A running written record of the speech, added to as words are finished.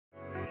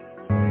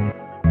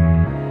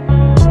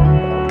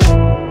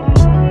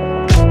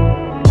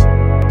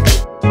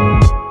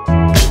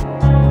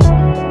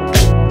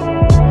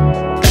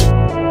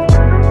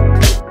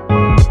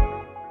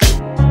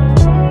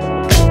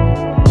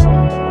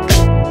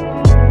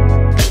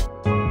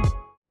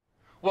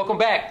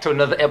back to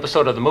another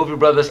episode of the Movie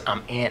Brothers.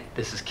 I'm Ant,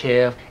 this is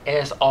Kev.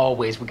 As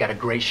always, we got a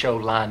great show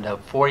lined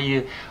up for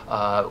you.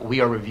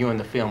 We are reviewing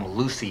the film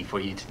Lucy for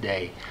you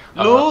today.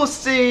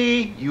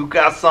 Lucy, you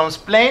got some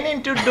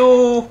explaining to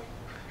do.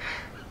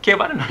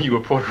 Kev, I didn't know you were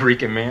Puerto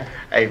Rican, man.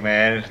 Hey,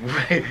 man,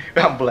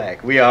 I'm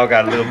black. We all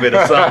got a little bit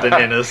of something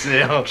in us, you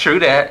know. True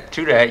that.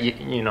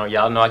 You know,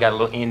 y'all know I got a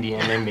little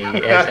Indian in me,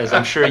 as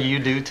I'm sure you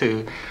do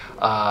too.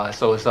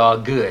 So it's all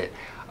good.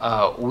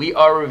 We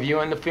are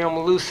reviewing the film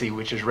Lucy,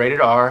 which is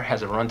rated R,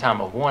 has a runtime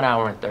of 1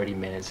 hour and 30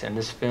 minutes, and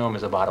this film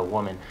is about a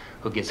woman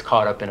who gets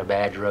caught up in a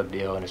bad drug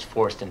deal and is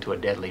forced into a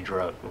deadly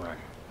drug run.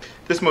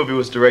 This movie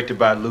was directed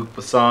by Luc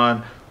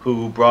Besson,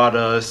 who brought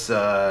us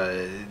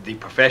The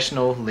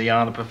Professional,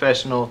 Leon the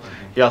Professional.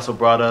 He also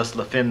brought us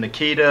La Femme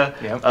Nikita.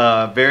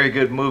 Yep. Very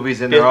good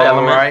movies in their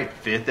own right.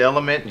 Fifth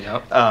Element.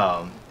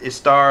 Yep. It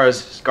stars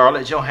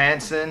Scarlett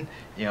Johansson,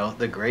 you know,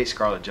 the great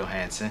Scarlett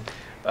Johansson.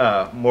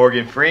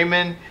 Morgan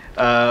Freeman,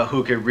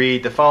 who could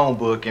read the phone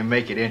book and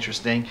make it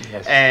interesting,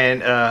 yes.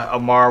 And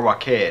Omar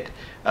Waked.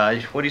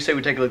 What do you say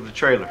we take a look at the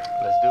trailer?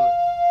 Let's do it.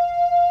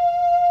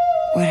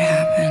 What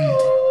happened?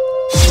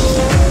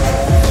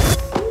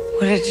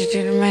 What did you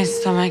do to my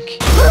stomach?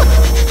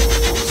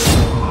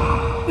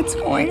 What's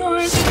going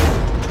on?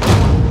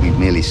 You've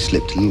merely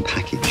slipped a little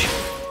package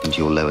into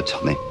your lower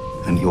tummy.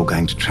 And you're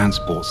going to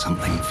transport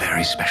something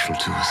very special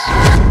to us.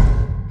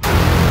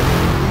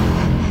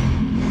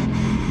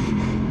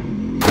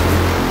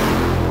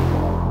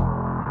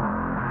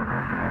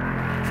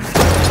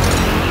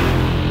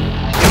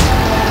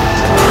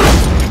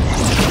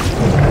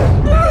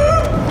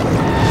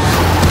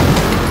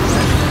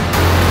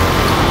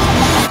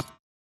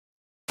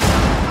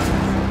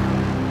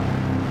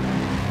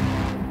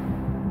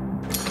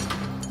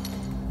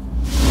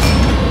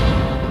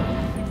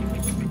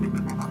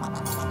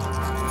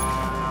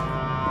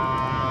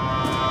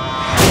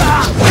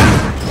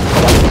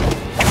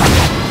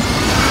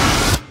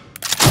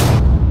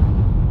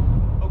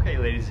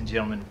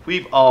 Gentlemen,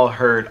 we've all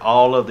heard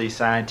all of these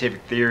scientific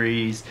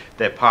theories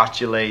that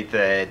postulate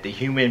that the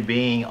human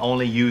being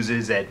only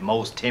uses at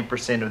most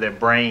 10% of their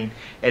brain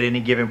at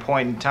any given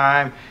point in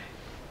time.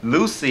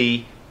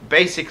 Lucy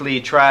basically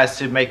tries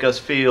to make us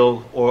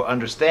feel or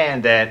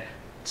understand that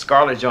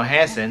Scarlett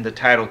Johansson, the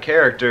title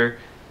character,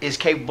 is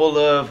capable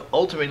of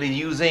ultimately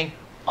using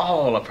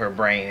all of her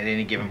brain at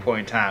any given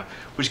point in time,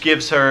 which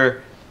gives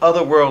her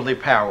otherworldly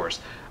powers.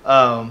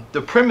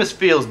 The premise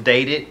feels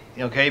dated,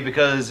 okay,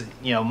 because,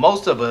 you know,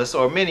 most of us,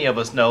 or many of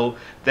us, know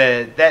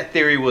that that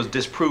theory was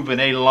disproven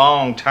a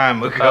long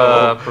time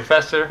ago.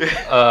 Professor,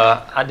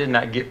 I did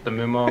not get the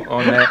memo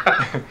on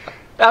that.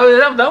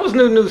 That was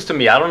new news to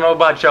me. I don't know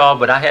about y'all,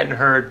 but I hadn't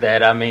heard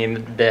that. I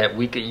mean, that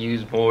we could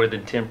use more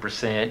than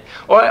 10%.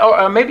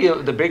 Or maybe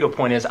the bigger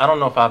point is, I don't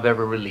know if I've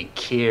ever really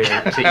cared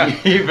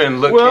to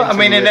even look into it. Well, I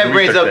mean, and that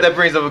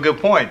brings up a good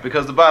point,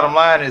 because the bottom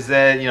line is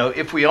that, you know,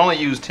 if we only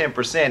use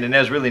 10% and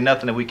there's really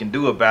nothing that we can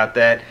do about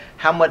that,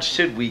 how much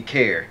should we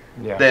care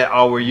that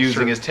all we're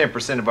using is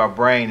 10% of our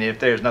brain if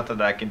there's nothing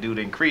that I can do to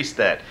increase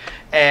that?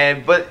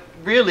 But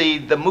really,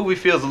 the movie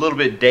feels a little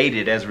bit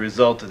dated as a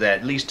result of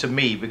that, at least to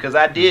me, because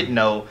I did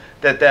know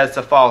that that's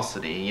a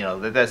falsity, you know,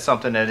 that that's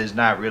something that is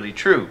not really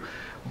true.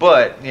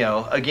 But, you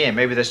know, again,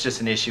 maybe that's just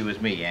an issue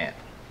with me, Ant.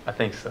 I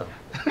think so. All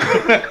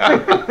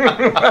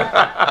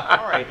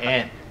right,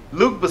 Ant.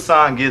 Luc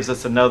Besson gives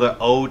us another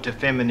ode to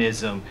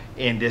feminism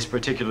in this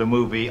particular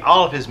movie.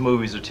 All of his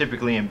movies are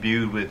typically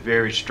imbued with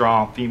very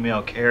strong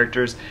female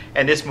characters,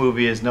 and this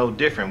movie is no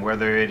different,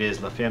 whether it is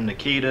La Femme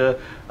Nikita,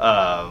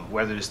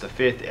 whether it's The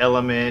Fifth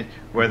Element,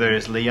 whether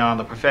it's Leon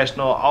the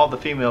Professional. All the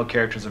female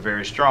characters are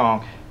very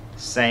strong.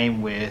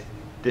 Same with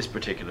this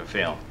particular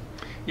film.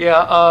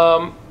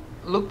 Yeah,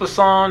 Luc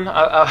Besson,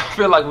 I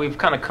feel like we've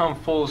kind of come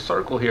full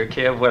circle here,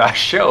 Kev, with our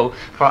show.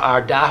 For our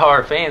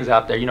diehard fans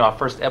out there, you know, our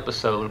first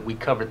episode, we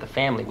covered The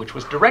Family, which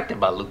was directed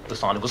by Luc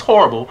Besson. It was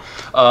horrible.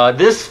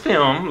 This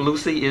film,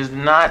 Lucy, is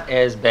not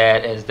as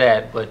bad as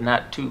that, but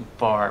not too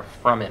far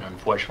from it,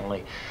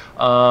 unfortunately.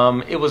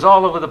 It was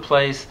all over the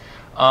place.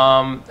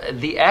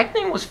 The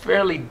acting was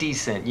fairly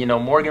decent. You know,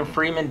 Morgan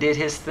Freeman did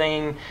his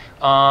thing.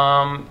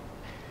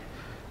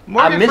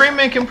 Morgan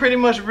Freeman can pretty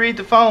much read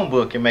the phone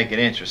book and make it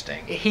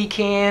interesting. He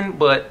can,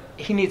 but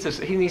he needs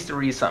to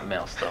read something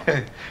else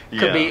though.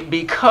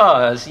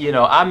 Because, you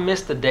know, I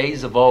miss the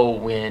days of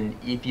old when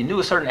if you knew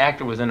a certain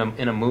actor was in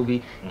a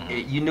movie,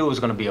 you knew it was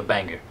going to be a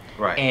banger.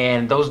 Right.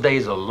 And those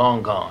days are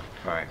long gone.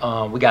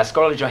 Right. We got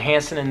Scarlett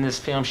Johansson in this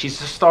film. She's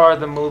the star of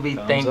the movie.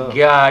 Thank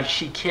God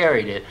she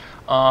carried it.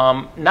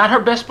 Not her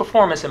best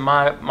performance in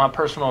my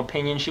personal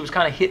opinion. She was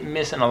kind of hit and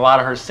miss in a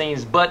lot of her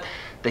scenes, but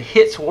the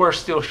hits were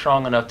still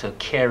strong enough to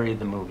carry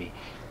the movie.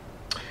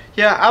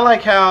 Yeah, I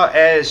like how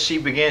as she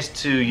begins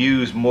to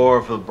use more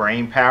of her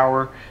brain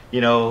power,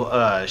 you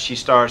know, she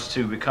starts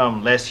to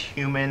become less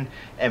human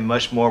and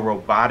much more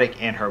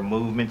robotic in her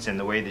movements and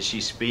the way that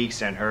she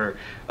speaks and her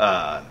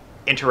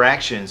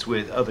interactions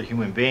with other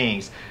human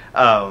beings.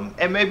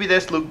 And maybe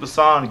that's Luc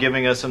Besson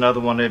giving us another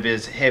one of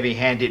his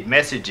heavy-handed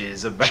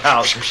messages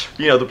about,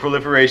 you know, the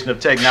proliferation of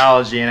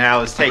technology and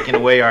how it's taking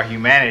away our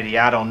humanity.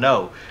 I don't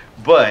know.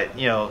 But,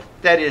 you know,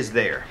 that is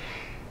there.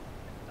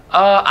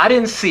 I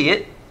didn't see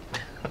it.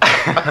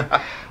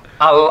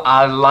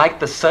 I like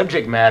the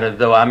subject matter,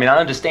 though. I mean, I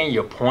understand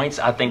your points.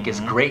 I think it's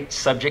great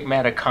subject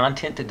matter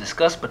content to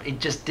discuss, but it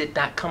just did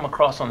not come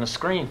across on the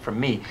screen for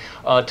me.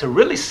 To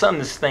really sum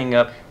this thing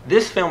up,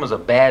 this film is a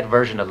bad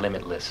version of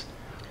Limitless.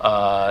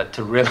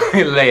 To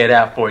really lay it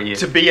out for you.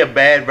 To be a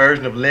bad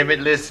version of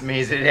Limitless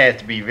means it has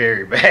to be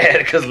very bad,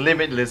 because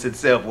Limitless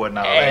itself wasn't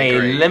all that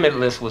great.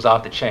 Limitless was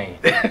off the chain,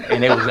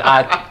 and it was.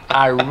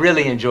 I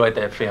really enjoyed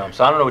that film.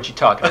 So I don't know what you're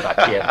talking about,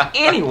 Kev.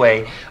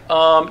 Anyway,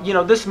 you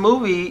know, this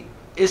movie,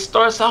 it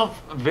starts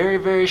off very,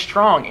 very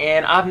strong,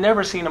 and I've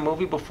never seen a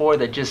movie before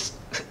that just,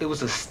 it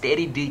was a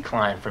steady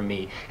decline for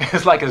me.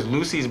 It's like as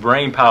Lucy's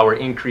brain power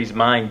increased,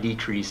 mine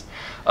decreased,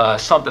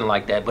 something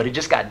like that. But it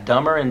just got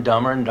dumber and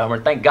dumber and dumber.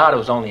 Thank God it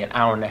was only an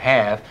hour and a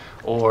half,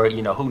 or,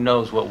 you know, who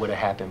knows what would have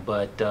happened.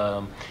 But,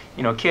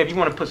 you know, Kev, you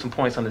want to put some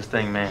points on this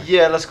thing, man?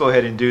 Yeah, let's go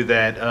ahead and do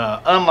that.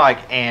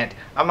 Unlike Ant,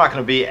 I'm not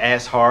going to be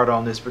as hard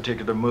on this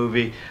particular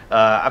movie.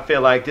 I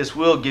feel like this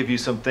will give you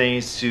some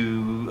things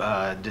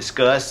to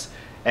discuss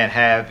and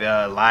have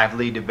a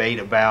lively debate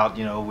about,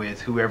 you know,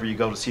 with whoever you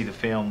go to see the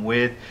film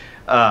with.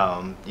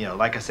 You know,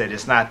 like I said,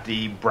 it's not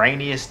the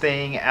brainiest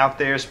thing out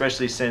there,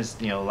 especially since,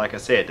 you know, like I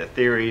said, the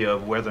theory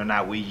of whether or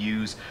not we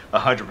use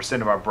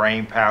 100% of our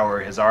brain power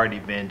has already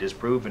been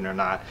disproven or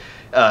not.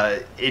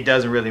 It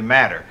doesn't really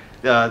matter.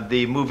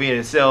 The movie in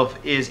itself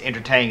is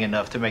entertaining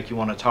enough to make you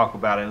want to talk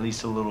about it at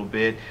least a little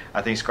bit.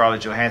 I think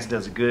Scarlett Johansson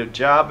does a good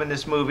job in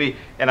this movie,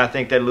 and I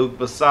think that Luc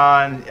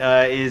Besson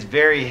is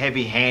very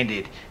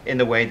heavy-handed in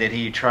the way that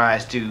he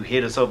tries to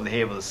hit us over the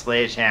head with a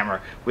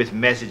sledgehammer with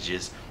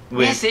messages.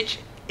 With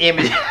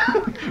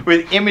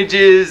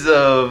images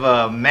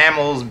of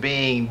mammals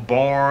being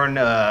born,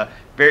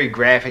 very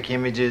graphic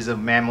images of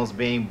mammals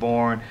being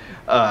born.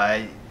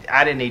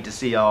 I didn't need to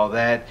see all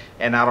that,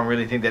 and I don't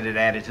really think that it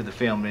added to the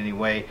film in any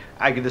way.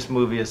 I give this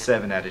movie a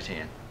 7 out of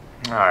 10.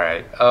 All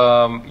right.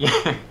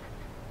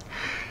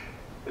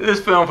 This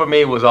film for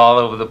me was all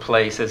over the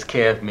place, as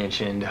Kev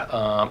mentioned.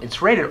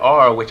 It's rated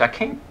R, which I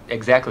can't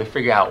exactly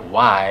figure out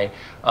why.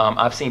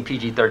 I've seen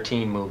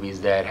PG-13 movies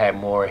that had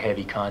more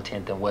heavy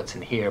content than what's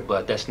in here,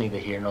 but that's neither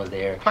here nor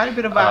there. Quite a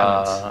bit of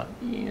violence.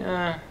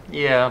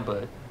 Yeah,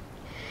 but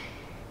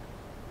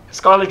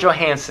Scarlett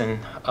Johansson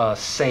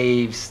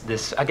saves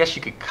this. I guess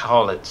you could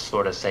call it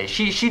sort of save.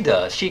 She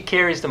does. She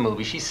carries the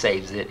movie. She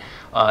saves it.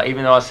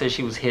 Even though I said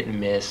she was hit and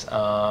miss,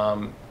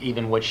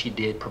 even what she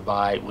did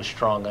provide was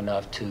strong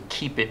enough to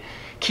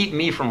keep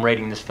me from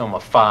rating this film a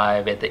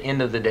 5. At the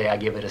end of the day, I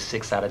give it a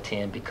 6 out of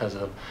 10 because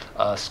of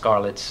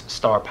Scarlett's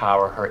star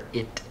power, her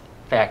it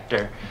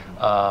factor.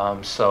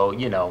 So,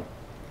 you know,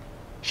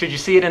 should you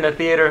see it in the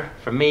theater?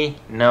 For me,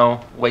 no.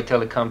 Wait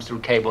till it comes through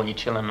cable and you're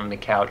chilling on the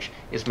couch.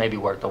 It's maybe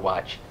worth a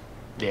watch.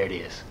 There it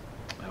is.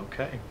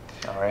 Okay.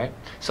 All right.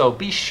 So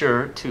be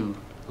sure to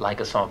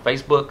like us on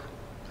Facebook.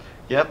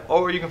 Yep.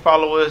 Or you can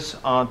follow us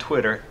on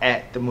Twitter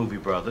at The Movie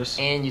Brothers.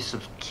 And you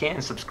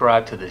can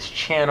subscribe to this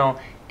channel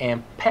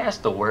and pass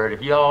the word.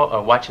 If y'all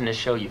are watching this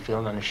show, you're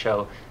feeling on the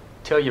show,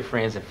 tell your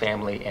friends and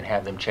family and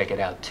have them check it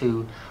out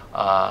too.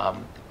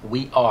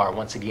 We are,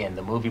 once again,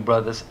 The Movie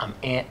Brothers. I'm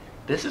Ant.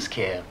 This is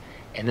Kev.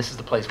 And this is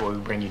the place where we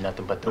bring you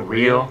nothing but the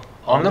real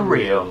on the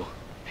real.